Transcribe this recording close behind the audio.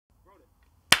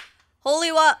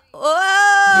Holy what?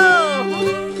 Whoa!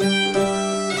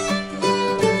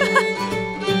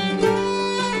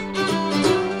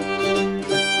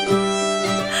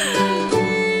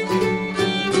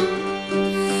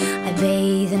 I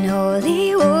bathe in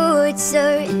holy water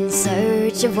in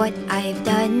search of what I've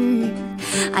done.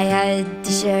 I had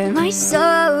to share my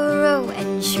sorrow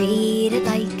and treat it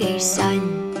like a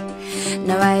son.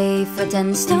 Now I feel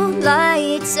 10 stone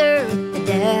lighter with the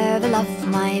devil off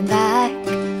my back.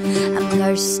 I'm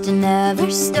cursed to never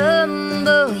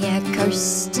stumble, yeah,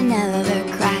 cursed to never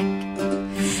crack.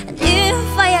 And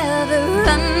if I ever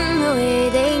run away,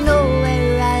 they know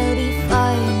where I'll be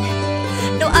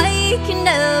found. No, I can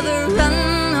never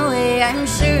run away, I'm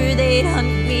sure they'd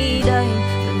hunt me down.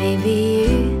 But maybe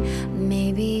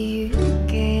you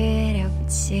could help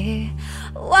to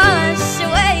wash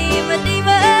away my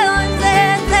demons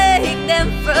and take them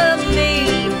from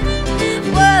me.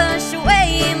 Wash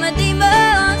away my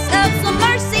demons, have some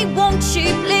mercy, won't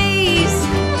you please?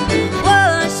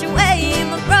 Wash away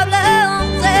my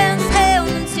problems and sail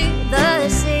them to the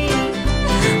sea.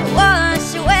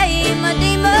 Wash away my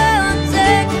demons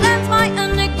and cleanse my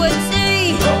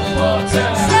iniquity. Holy water,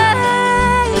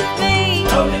 Save me,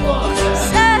 holy water,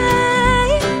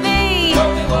 save me,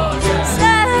 holy water.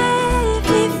 save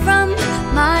me from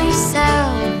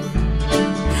myself.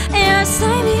 Yeah,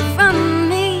 save me from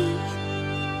me.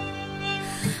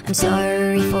 I'm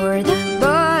sorry for the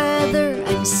bother,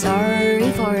 I'm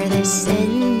sorry for the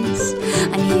sins.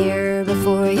 I'm here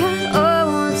before your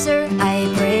altar, I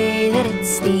pray that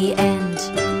it's the end.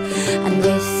 And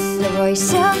with the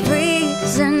voice of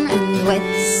reason and with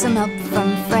some help from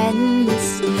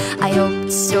friends, I hope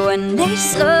to one day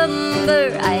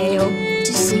slumber, I hope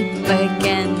to sleep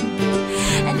again.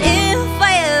 And if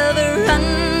I ever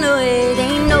run away,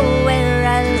 they know where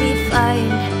I'll be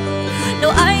found. No,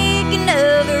 I can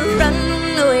never run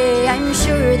away, I'm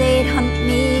sure they'd hunt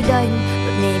me down.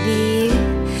 But maybe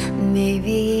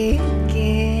you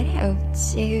could help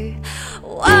to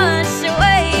wash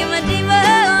away my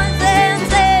demons and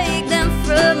take them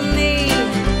from me.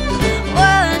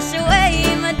 Wash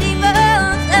away my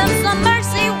demons, have some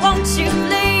mercy, won't you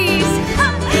please?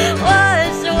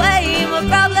 Wash away my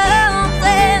problems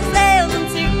and sail them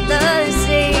to the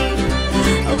sea.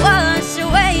 Wash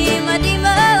away my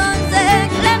demons and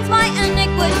cleanse my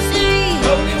iniquity.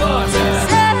 Holy water,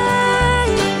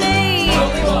 Save me,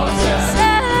 holy water,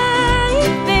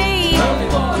 save me, holy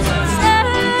water,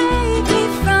 save me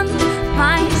from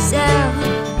myself.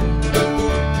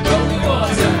 holy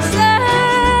water,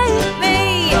 Save me,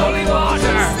 holy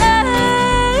water,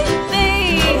 save me,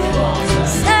 holy water.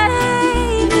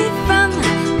 save me from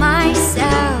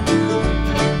myself.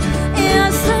 Yeah,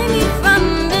 save me from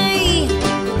me.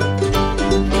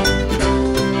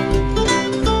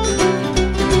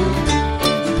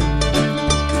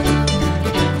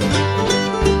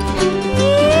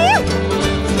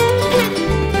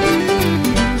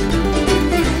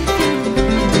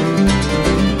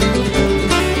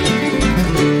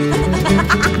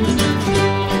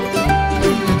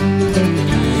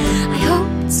 I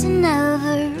hope to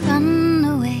never run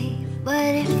away,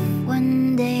 but if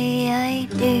one day I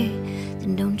do,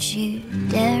 then don't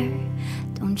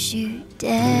you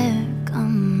dare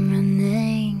come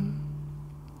running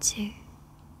too.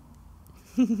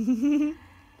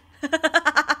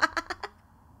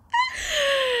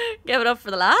 Give it up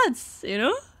for the lads, you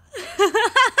know?